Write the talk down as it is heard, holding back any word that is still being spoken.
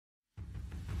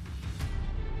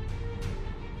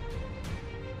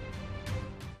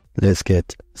Let's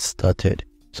get started.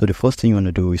 So the first thing you want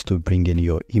to do is to bring in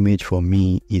your image. For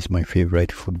me, is my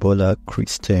favorite footballer,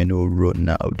 Cristiano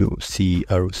Ronaldo,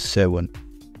 CR7.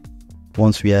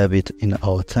 Once we have it in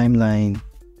our timeline,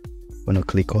 we're going to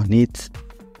click on it,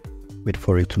 wait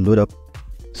for it to load up.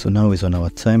 So now it's on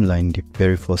our timeline. The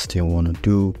very first thing we want to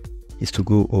do is to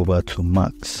go over to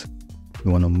max.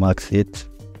 We want to max it.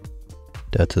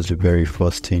 That is the very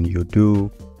first thing you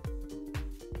do.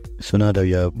 So now that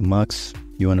you have max,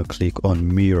 you want to click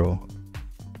on mirror.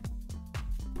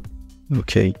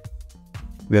 Okay,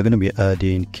 we are going to be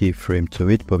adding keyframe to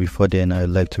it, but before then I'd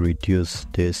like to reduce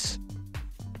this,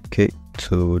 okay,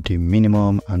 to the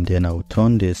minimum, and then I'll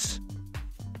turn this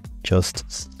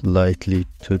just slightly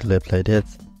to the left like that,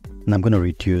 and I'm going to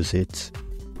reduce it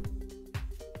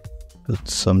to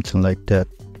something like that,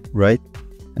 right?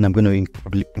 And I'm going to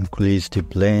increase the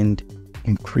blend.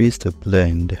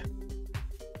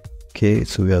 Okay,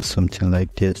 so we have something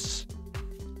like this.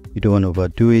 You don't want to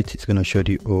overdo it. It's going to show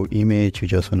the whole image. You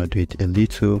just want to do it a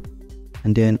little,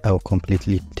 and then I'll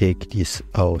completely take this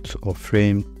out of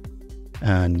frame,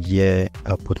 and yeah,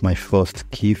 I'll put my first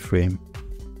keyframe,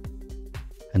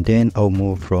 and then I'll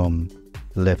move from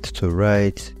left to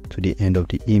right to the end of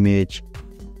the image,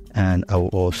 and I'll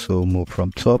also move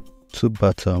from top to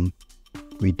bottom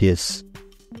with this.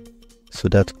 So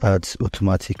that adds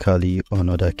automatically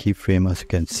another keyframe, as you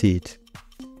can see it.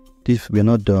 This we're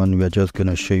not done. We're just going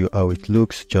to show you how it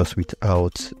looks just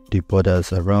without the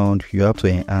borders around. You have to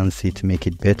enhance it to make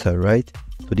it better, right?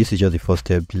 So this is just the first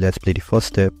step. Let's play the first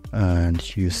step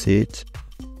and you see it.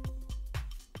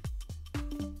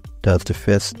 That's the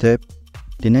first step.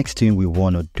 The next thing we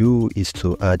want to do is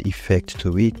to add effect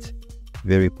to it.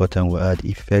 Very important, we'll add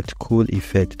effect, cool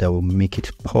effect that will make it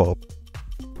pop.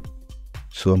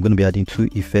 So I'm going to be adding two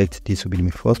effects. This will be my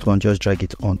first one. Just drag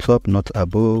it on top, not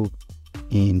above,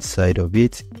 inside of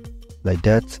it like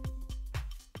that,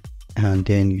 and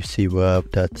then you see we have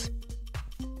that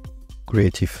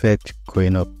great effect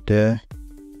going up there.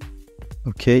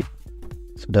 Okay,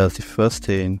 so that's the first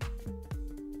thing.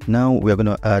 Now we're going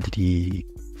to add the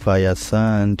fire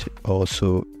sand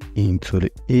also into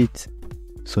it.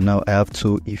 So now I have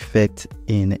two effects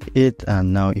in it,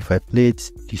 and now if I play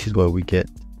it, this is what we get.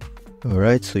 All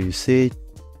right, so you see,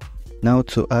 now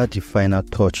to add the final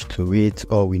touch to it,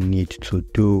 all we need to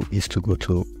do is to go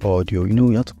to audio. You know,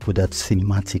 you have to put that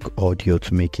cinematic audio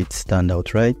to make it stand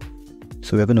out, right?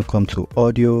 So we're going to come to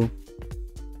audio,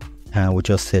 and we'll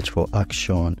just search for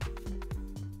action.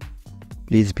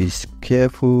 Please be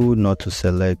careful not to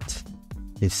select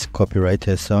this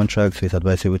copyrighted soundtrack, so it's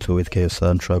advisable to always get your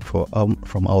soundtrack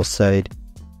from outside.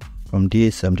 From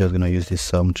this, I'm just going to use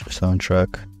this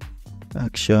soundtrack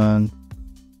action,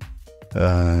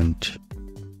 and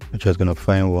I'm just gonna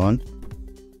find one.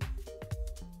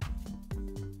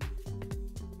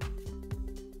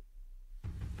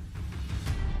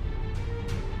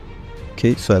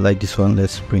 Okay, so I like this one.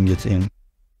 Let's bring it in.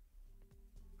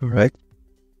 All right,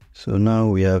 so now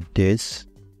we have this.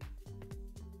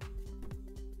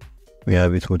 We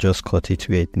have it. We'll just cut it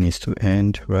where it needs to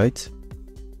end, right?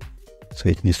 So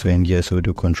it needs to end here, so we'll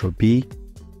do Ctrl B,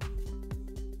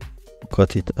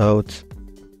 cut it out,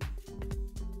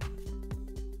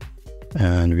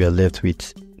 and we are left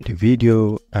with the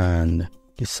video and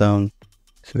the sound.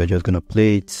 So we're just gonna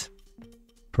play it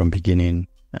from beginning,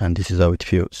 and this is how it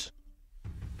feels.